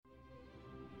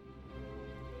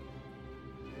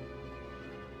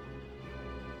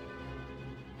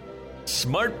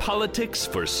Smart politics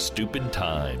for stupid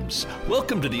times.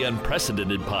 Welcome to the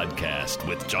Unprecedented Podcast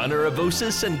with John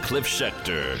Aravosis and Cliff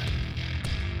Schechter.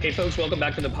 Hey folks, welcome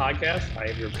back to the podcast. I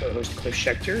am your co-host Cliff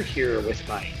Schechter here with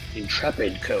my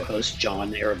intrepid co-host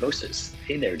John Aravosis.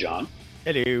 Hey there, John.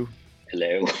 Hello.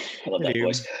 Hello. I love that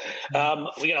voice.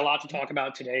 We got a lot to talk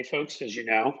about today, folks. As you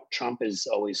know, Trump is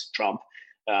always Trump,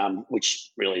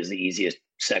 which really is the easiest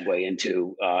segue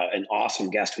into an awesome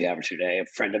guest we have for today, a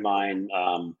friend of mine.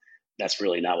 That's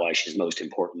really not why she's most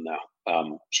important,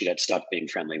 though. She got stuck being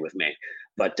friendly with me.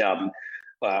 But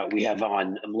we have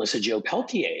on Melissa Jo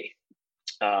Peltier.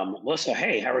 Melissa,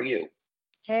 hey, how are you?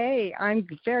 Hey, I'm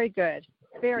very good.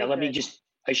 Very now, good.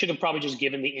 I should have probably just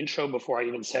given the intro before I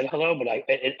even said hello, but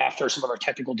after some of our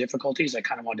technical difficulties, I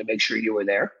kind of wanted to make sure you were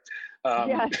there.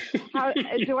 Yes.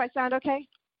 Do I sound okay?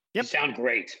 Yep. You sound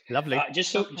great. Lovely.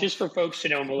 Just for folks to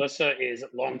know, Melissa is a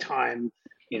longtime,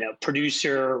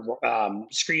 producer,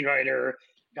 screenwriter,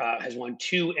 has won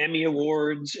 2 Emmy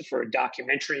Awards for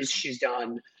documentaries she's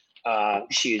done.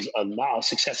 She's a now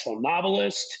successful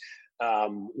novelist.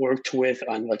 Worked with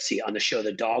on the show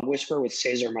The Dog Whisperer with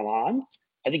Cesar Millan.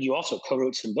 I think you also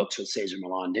co-wrote some books with Cesar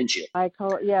Millan, didn't you? I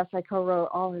co-wrote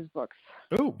all his books.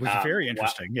 Oh, it was very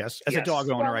interesting. Wow. Yes, as a dog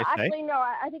owner, I say. Actually, no,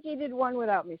 I think he did one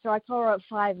without me. So I co-wrote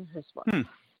 5 of his books.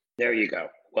 There you go.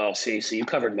 Well, see, so you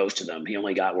covered most of them. He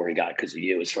only got where he got because of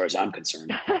you, as far as I'm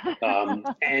concerned.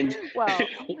 And well,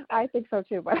 I think so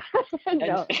too. But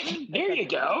no. There you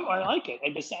go. I like it.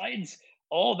 And besides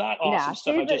all that awesome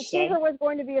stuff I just said, Cesar was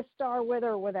going to be a star with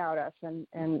or without us, and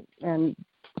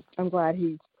I'm glad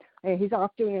he's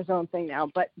off doing his own thing now.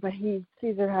 But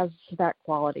Cesar has that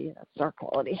quality, that star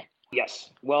quality.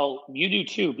 Yes. Well, you do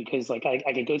too, because I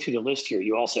could go through the list here.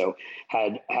 You also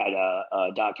had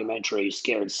a documentary,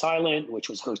 Scared Silent, which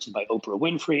was hosted by Oprah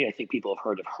Winfrey. I think people have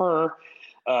heard of her.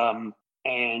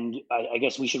 And I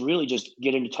guess we should really just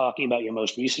get into talking about your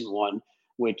most recent one,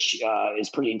 which is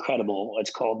pretty incredible. It's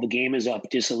called The Game Is Up,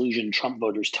 Disillusioned Trump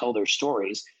Voters Tell Their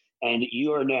Stories. And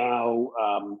you are now,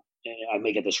 I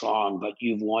may get this wrong, but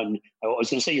you've won, I was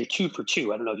going to say you're 2 for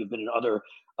 2. I don't know if you've been in other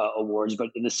awards, but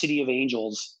in the City of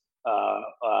Angels,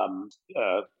 I'm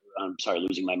sorry,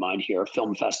 losing my mind here,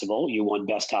 Film Festival, you won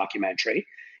Best Documentary.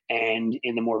 And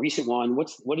in the more recent one,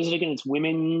 what is it again? It's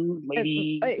Women,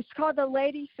 Lady... It's called the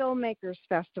Lady Filmmakers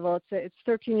Festival. It's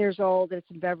 13 years old. It's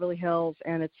in Beverly Hills,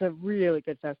 and it's a really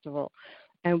good festival.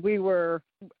 And there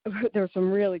was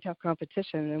some really tough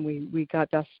competition, and we got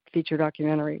Best Feature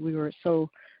Documentary. We were so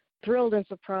thrilled and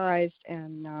surprised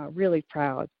and really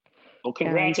proud. Well,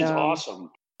 congrats. It's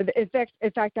awesome. In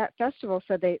fact, that festival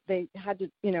said they had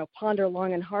to, ponder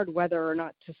long and hard whether or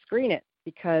not to screen it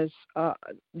because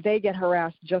they get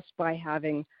harassed just by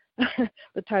having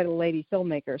the title Lady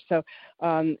Filmmaker. So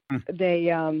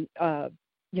they,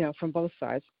 from both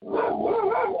sides.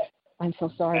 I'm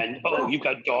so sorry. And you've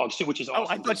got dogs too, which is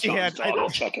awesome. I thought she had. I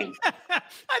thought she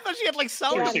had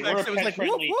sound effects. We're it was like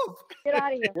woof, woof. Get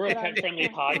out of here. We're a pet-friendly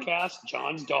podcast.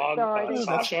 John's dog,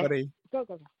 Sasha.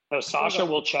 Go. Sasha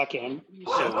will check in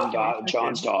soon.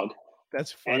 John's dog.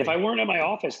 That's funny. And if I weren't in my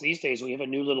office these days, we have a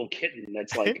new little kitten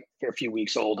that's like a few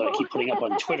weeks old that I keep putting up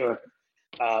on Twitter.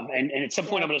 And at some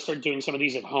point, I'm going to start doing some of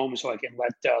these at home so I can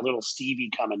let little Stevie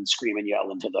come and scream and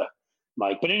yell into the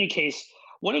mic. But in any case,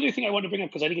 one other thing I want to bring up,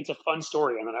 because I think it's a fun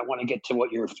story, and then I want to get to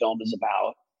what your film is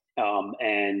about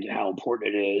and how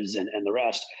important it is and the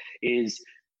rest, is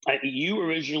you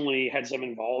originally had some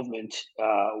involvement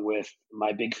with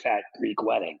My Big Fat Greek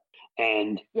Wedding.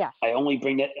 And yes. I only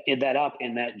bring that up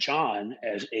in that John,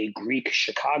 as a Greek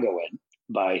Chicagoan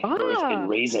by birth and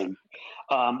raising,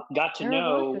 got to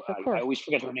know, I always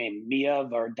forget her name, Mia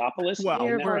Vardopoulos. Well,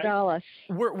 Mia Vardalos.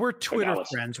 We're Twitter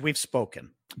friends. We've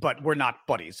spoken, but we're not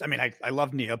buddies. I mean, I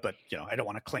love Nia, but I don't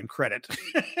want to claim credit.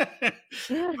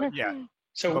 But yeah.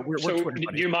 So do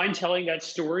you mind telling that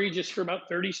story just for about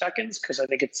 30 seconds? Because I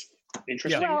think it's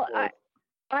interesting. Well,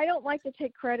 I don't like to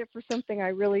take credit for something I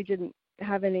really didn't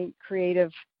have any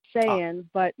creative say in,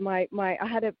 but I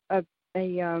had a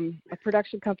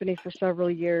production company for several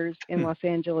years in Los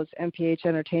Angeles, MPH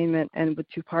Entertainment, and with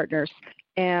 2 partners.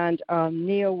 And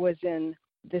Nia was in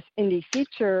this indie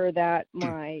feature that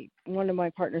one of my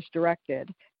partners directed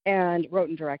and wrote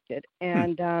and directed.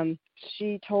 And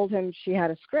she told him she had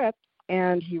a script,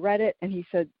 and he read it, and he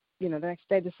said, the next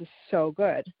day, this is so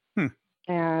good.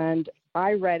 And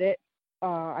I read it.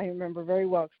 I remember very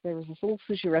well because there was this little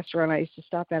sushi restaurant I used to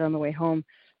stop at on the way home,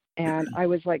 and I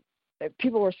was like,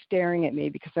 people were staring at me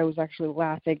because I was actually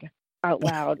laughing out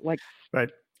loud, like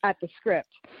at the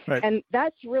script. Right. And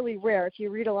that's really rare. If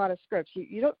you read a lot of scripts,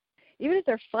 you don't, even if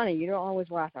they're funny, you don't always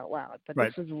laugh out loud. But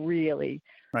this was really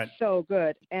so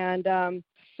good. And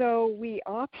So we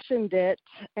optioned it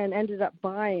and ended up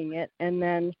buying it. And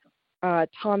then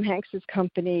Tom Hanks's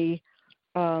company,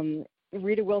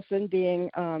 Rita Wilson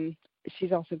being,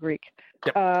 she's also Greek.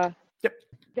 Yep.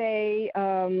 They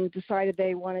decided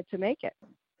they wanted to make it.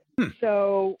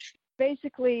 So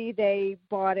basically they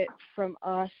bought it from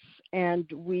us,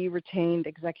 and we retained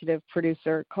co-executive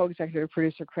producer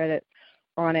credit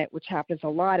on it, which happens a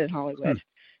lot in Hollywood.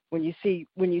 When you see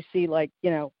like,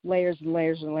 layers and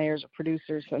layers and layers of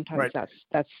producers, sometimes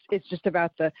it's just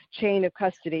about the chain of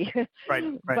custody. Right.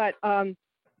 But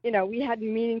we had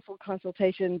meaningful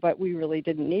consultation, but we really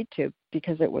didn't need to,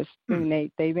 because it was they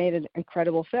made an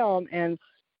incredible film, and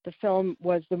the film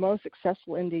was the most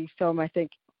successful indie film, I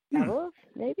think, ever.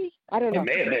 Maybe, I don't know. It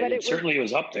may have been. But Certainly it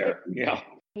was up there.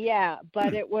 Yeah,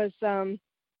 but it was.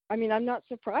 I'm not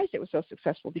surprised it was so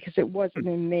successful, because it was an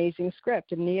amazing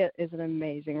script, and Nia is an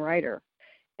amazing writer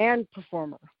and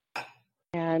performer,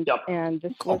 and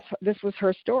this was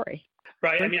her story.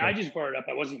 Right. I mean, I just brought it up.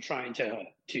 I wasn't trying to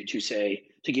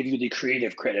give you the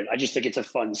creative credit. I just think it's a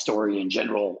fun story in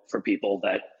general for people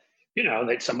that,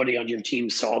 that somebody on your team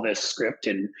saw this script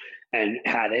and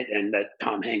had it, and that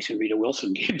Tom Hanks and Rita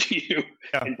Wilson gave to you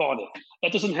and bought it.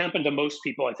 That doesn't happen to most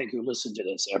people, I think, who listen to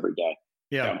this every day.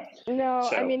 Yeah. No,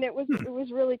 so. I mean, it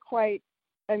was really quite.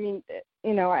 I mean,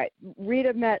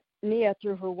 Rita met Nia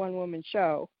through her one-woman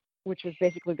show, which was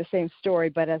basically the same story,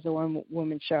 but as a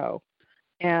one-woman show.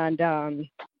 And I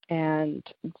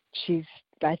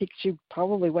think she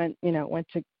probably went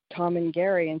to Tom and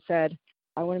Gary and said,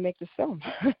 I want to make this film.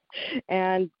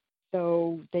 And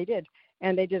so they did.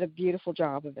 And they did a beautiful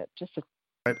job of it, just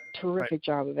a terrific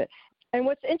job of it. And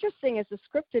what's interesting is the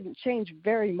script didn't change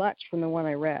very much from the one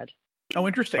I read. Oh,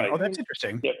 interesting. Oh, that's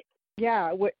interesting.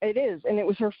 Yeah, it is. And it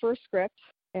was her first script.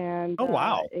 And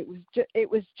wow, it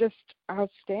was just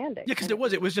outstanding. Yeah, because it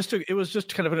was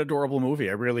just kind of an adorable movie.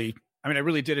 I really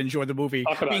did enjoy the movie.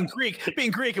 Being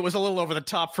Greek, it was a little over the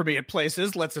top for me at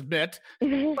places. Let's admit.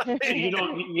 You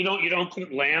don't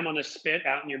put lamb on a spit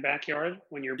out in your backyard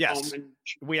when you're home.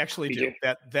 We actually do.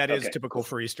 That is typical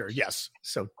for Easter. Yes.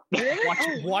 So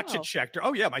watch it, Schechter.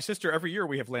 Oh yeah, my sister. Every year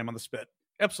we have lamb on the spit.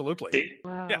 Absolutely.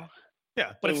 Wow. Yeah.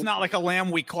 Yeah, but it's not like a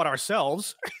lamb we caught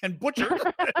ourselves and butchered.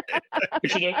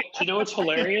 But you know what's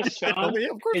hilarious, John?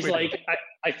 Yeah, of course is like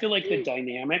I feel like the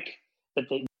dynamic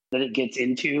that it gets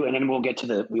into, and then we'll get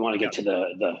to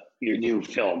your new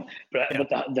film. But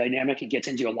the dynamic it gets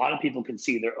into, a lot of people can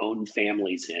see their own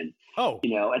families in. Oh,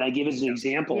 and I give as an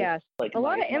example, like a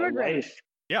lot of immigrants.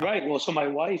 Yeah. Right. Well, so my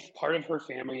wife, part of her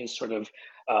family is sort of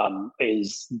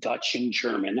is Dutch and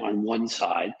German on one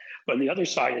side, but on the other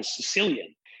side is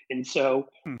Sicilian. And so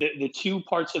the two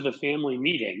parts of the family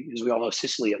meeting, as we all know,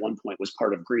 Sicily at one point was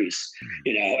part of Greece,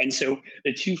 and so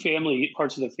the two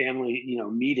parts of the family,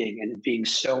 meeting and being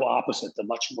so opposite, the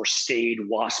much more staid,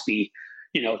 waspy,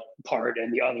 part,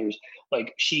 and the others,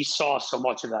 like she saw so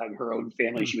much of that in her own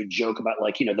family. She would joke about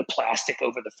the plastic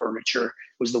over the furniture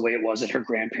was the way it was at her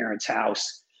grandparents'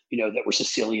 house. That were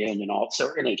Sicilian and all.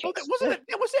 So in any case,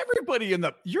 that was everybody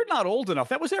you're not old enough.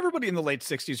 That was everybody in the late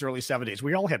 60s, early 70s.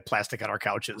 We all had plastic on our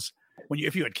couches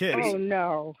if you had kids. Oh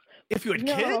no. If you had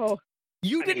kids,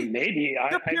 you didn't. Maybe I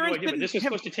have no idea, but this was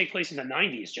supposed to take place in the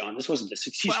 90s, John. This wasn't the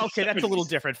 60s. Well, okay, that's a little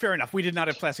different. Fair enough. We did not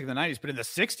have plastic in the 90s, but in the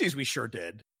 60s we sure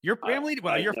did. Your family,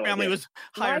 was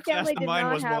higher class than mine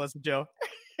was, Melissa Joe.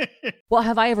 Well,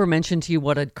 have I ever mentioned to you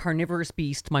what a carnivorous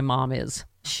beast my mom is?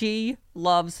 She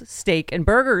loves steak and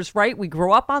burgers, right? We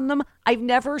grew up on them. I've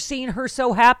never seen her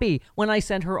so happy when I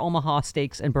sent her Omaha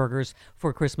steaks and burgers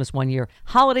for Christmas one year.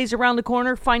 Holidays around the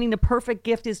corner, finding the perfect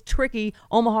gift is tricky.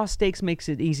 Omaha Steaks makes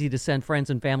it easy to send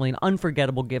friends and family an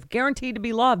unforgettable gift, guaranteed to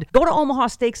be loved. Go to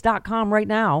omahasteaks.com right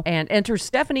now and enter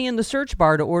Stephanie in the search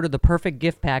bar to order the perfect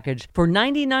gift package. For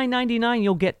 $99.99,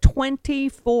 you'll get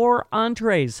 24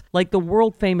 entrees, like the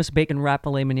world-famous bacon wrap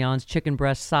filet mignons, chicken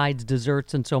breasts, sides,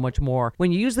 desserts, and so much more.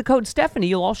 When you use the code Stephanie,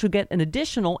 you'll also get an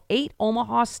additional 8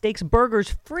 Omaha Steaks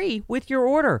burgers free with your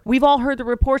order. We've all heard the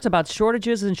reports about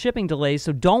shortages and shipping delays,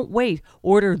 so don't wait.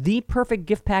 Order the perfect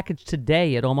gift package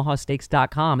today at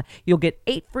omahasteaks.com. You'll get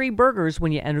 8 free burgers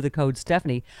when you enter the code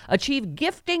Stephanie. Achieve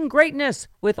gifting greatness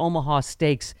with Omaha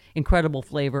Steaks. Incredible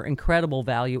flavor, incredible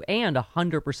value, and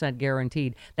 100%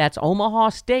 guaranteed. That's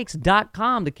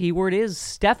omahasteaks.com. The keyword is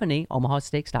Stephanie,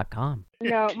 omahasteaks.com.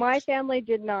 No, my family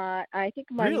did not. I think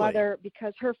my mother,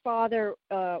 because her father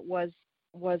was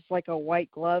like a white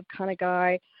glove kind of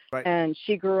guy, and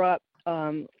she grew up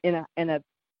in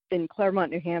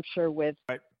Claremont, New Hampshire, with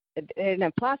they didn't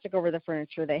have plastic over the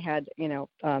furniture. They had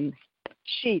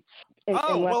sheets.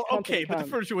 Okay, but the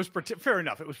furniture was fair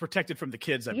enough. It was protected from the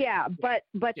kids.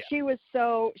 But she was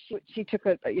she took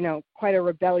quite a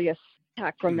rebellious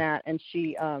attack from that, and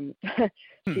she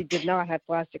she did not have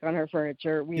plastic on her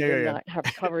furniture. We did not have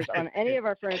covers on any of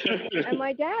our furniture. And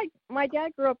my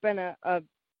dad grew up in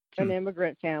an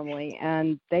immigrant family,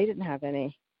 and they didn't have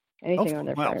anything on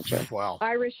their furniture. Wow.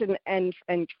 Irish and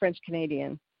French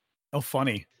Canadian. Oh,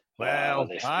 funny. Well,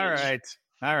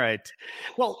 all right.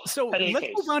 Well, so let's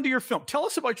move on to your film. Tell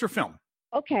us about your film.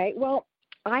 Okay. Well,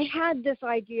 I had this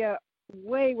idea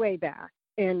way back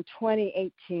in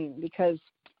 2018 because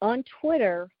on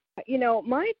Twitter,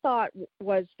 my thought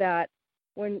was that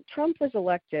when Trump was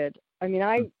elected, I mean,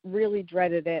 I really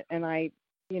dreaded it, and I,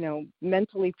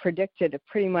 mentally predicted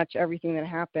pretty much everything that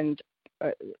happened.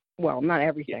 Well, not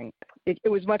everything. It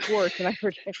was much worse than I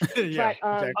predicted.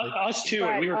 Exactly. Us too,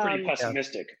 and we were pretty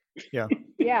pessimistic. Yeah.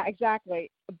 Yeah,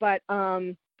 exactly. But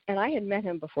and I had met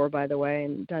him before, by the way,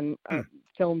 and done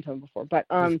filmed him before. But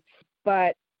I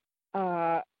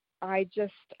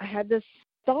had this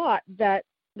thought that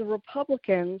the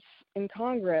Republicans in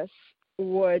Congress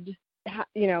would,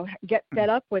 get fed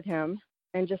up with him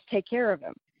and just take care of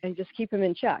him and just keep him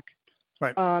in check.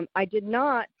 Right. I did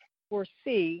not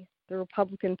foresee the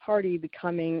Republican Party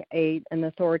becoming an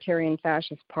authoritarian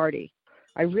fascist party.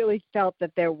 I really felt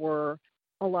that there were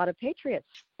a lot of patriots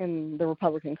in the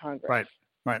Republican Congress.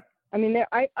 Right. I mean,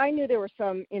 I knew there were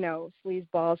some,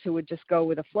 sleazeballs who would just go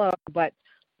with the flow, but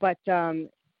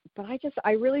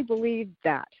I really believed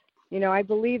that. I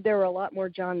believed there were a lot more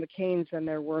John McCains than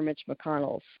there were Mitch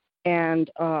McConnells,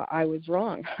 and I was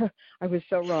wrong. I was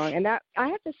so wrong, and that I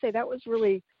have to say that was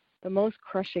really the most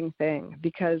crushing thing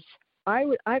because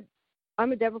I'm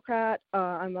a Democrat.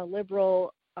 I'm a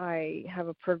liberal. I have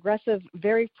a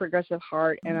very progressive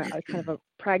heart and a kind of a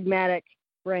pragmatic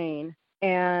brain.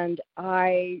 And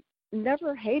I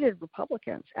never hated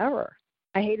Republicans, ever.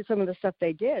 I hated some of the stuff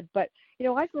they did. But,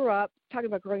 I grew up, talking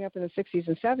about growing up in the 60s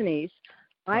and 70s,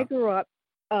 I grew up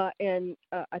in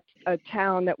a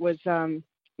town that was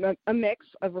a mix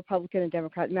of Republican and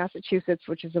Democrat, Massachusetts,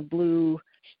 which is a blue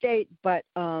state. But,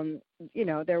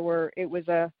 it was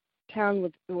a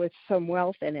town with some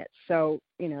wealth in it, so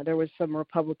there was some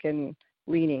Republican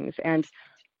leanings. And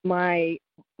my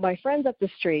friends up the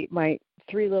street, my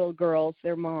three little girls,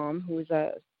 their mom, who was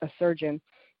a surgeon,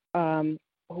 who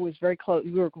was very close,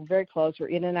 we were very close, we're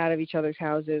in and out of each other's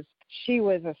houses. She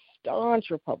was a staunch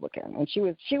Republican, and she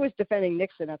was defending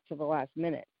Nixon up to the last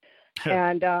minute.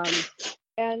 And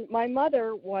my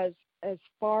mother was as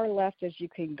far left as you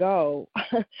can go.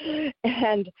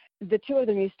 And the two of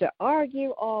them used to argue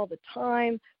all the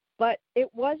time, but it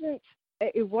wasn't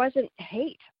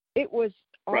hate. It was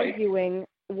arguing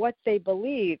what they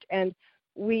believed. And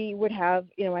we would have,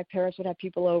 my parents would have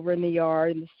people over in the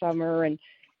yard in the summer, and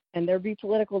there'd be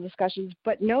political discussions,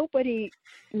 but nobody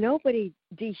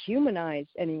dehumanized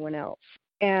anyone else.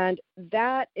 And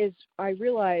that is, I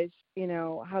realized,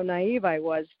 how naive I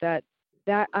was that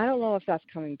I don't know if that's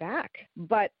coming back.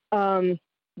 But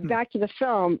back to the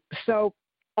film. So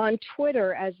on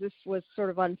Twitter, as this was sort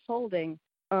of unfolding,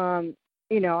 I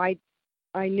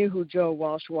knew who Joe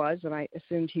Walsh was, and I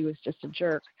assumed he was just a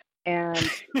jerk. And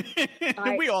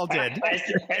we all did. As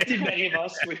did many of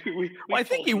us. I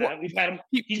think he was. We've had him.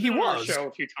 He was on our show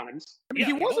a few times. I mean,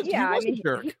 he was a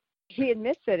jerk. He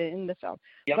admits it in the film.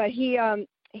 Yep. But he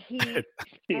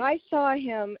I saw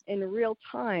him in real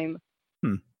time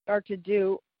start to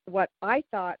do what I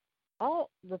thought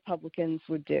all Republicans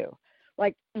would do,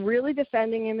 like really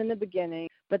defending him in the beginning,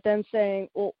 but then saying,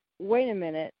 well, wait a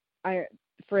minute.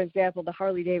 For example, the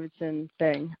Harley Davidson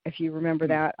thing, if you remember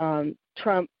that,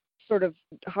 Trump sort of,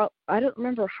 I don't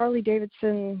remember, Harley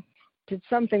Davidson did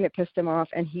something that pissed him off,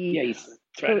 and he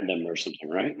threatened them or something,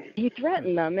 right? He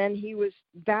threatened them, and he was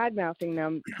bad-mouthing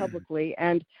them publicly,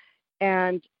 and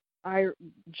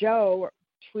Joe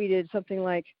tweeted something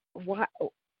like, "Why?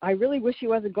 I really wish he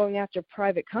wasn't going after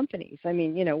private companies." I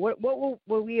mean, what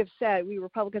we have said, we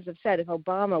Republicans have said, if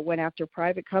Obama went after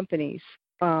private companies,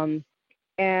 and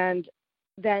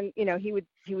then he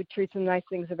would tweet some nice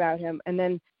things about him, and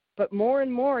then, but more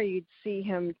and more you'd see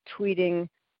him tweeting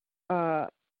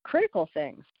critical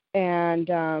things. And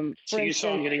so you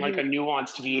saw him getting like a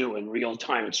nuanced view in real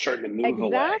time. It's starting to move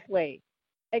away.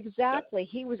 Exactly.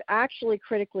 He was actually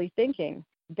critically thinking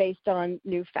based on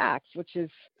new facts, which is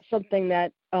something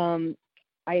that I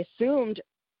assumed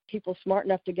people smart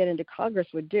enough to get into Congress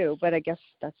would do, but I guess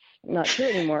that's not true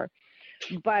anymore.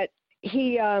 But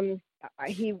he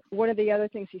one of the other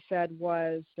things he said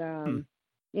was,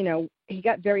 he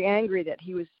got very angry that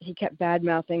he kept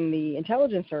bad-mouthing the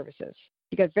intelligence services.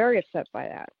 He got very upset by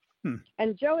that.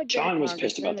 And Joe had John was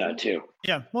pissed about that too.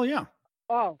 Yeah. Well, yeah.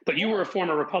 Oh, but you were a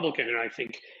former Republican,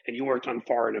 and you worked on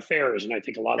foreign affairs, and I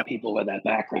think a lot of people with that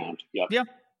background. Yep. Yeah.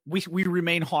 We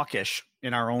remain hawkish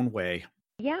in our own way.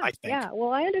 Yeah. I think. Yeah.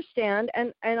 Well, I understand,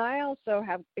 and I also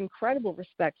have incredible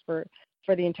respect for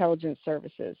the intelligence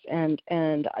services, and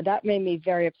that made me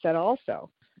very upset also.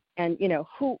 And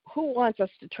who wants us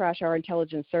to trash our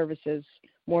intelligence services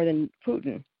more than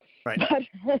Putin? Right. But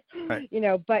right.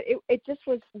 But it just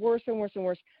was worse and worse and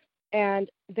worse.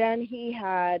 And then he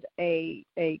had a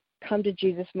come to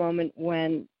Jesus moment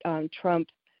when Trump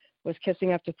was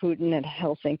kissing up to Putin at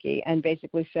Helsinki and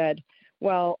basically said,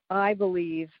 "Well, I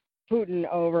believe Putin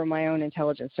over my own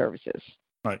intelligence services."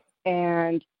 Right.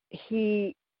 And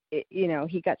he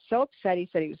got so upset. He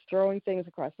said he was throwing things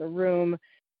across the room,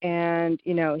 and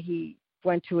he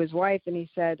went to his wife and he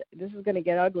said, "This is going to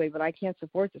get ugly, but I can't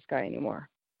support this guy anymore.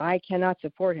 I cannot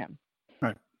support him.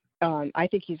 Right. I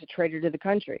think he's a traitor to the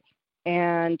country."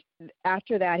 And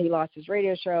after that, he lost his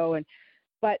radio show.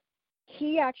 But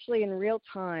he actually, in real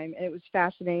time, and it was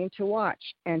fascinating to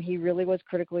watch. And he really was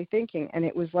critically thinking. And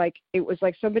it was like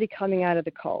somebody coming out of the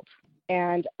cult.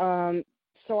 And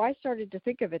so I started to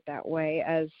think of it that way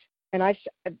and I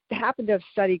happened to have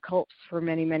studied cults for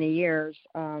many, many years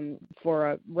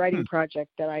for a writing project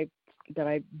that I've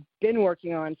been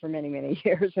working on for many, many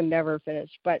years and never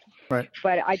finished. But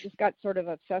I just got sort of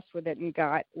obsessed with it and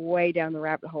got way down the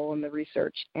rabbit hole in the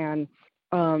research. And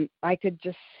I could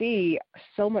just see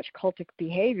so much cultic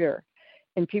behavior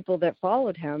in people that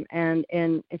followed him and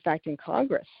in fact, in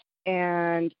Congress.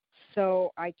 And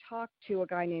so I talked to a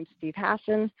guy named Steve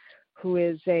Hassan, who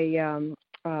is a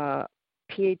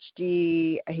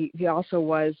PhD. He also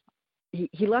was,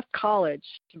 he left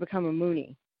college to become a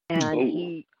Moonie.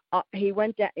 And he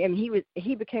went down, and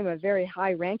he became a very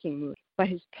high-ranking Moonie. But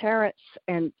his parents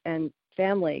and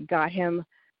family got him.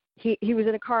 He was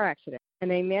in a car accident, and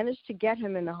they managed to get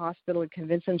him in the hospital and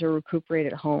convince him to recuperate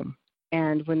at home.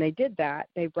 And when they did that,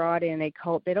 they brought in a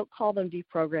cult. They don't call them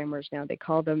deprogrammers now; they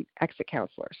call them exit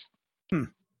counselors.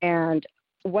 And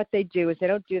what they do is they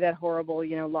don't do that horrible,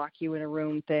 lock you in a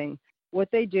room thing.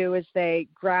 What they do is they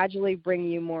gradually bring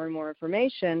you more and more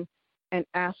information and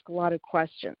ask a lot of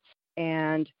questions.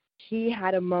 And he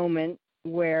had a moment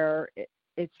where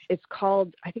it's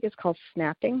called, I think it's called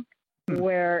snapping,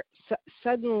 where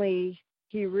suddenly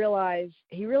he realized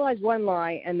one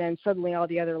lie, and then suddenly all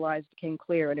the other lies became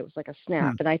clear, and it was like a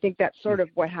snap. And I think that's sort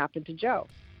of what happened to Joe.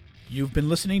 You've been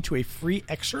listening to a free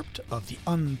excerpt of the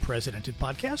Unprecedented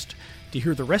podcast. To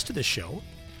hear the rest of the show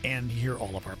and hear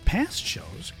all of our past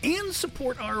shows and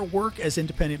support our work as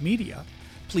independent media,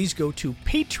 please go to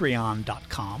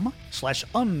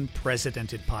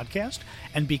patreon.com/unprecedentedpodcast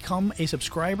and become a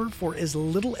subscriber for as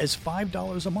little as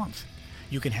 $5 a month.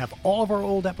 You can have all of our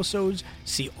old episodes,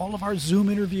 see all of our Zoom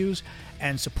interviews,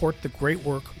 and support the great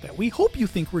work that we hope you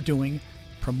think we're doing,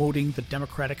 promoting the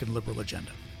democratic and liberal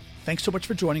agenda. Thanks so much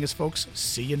for joining us, folks.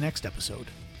 See you next episode.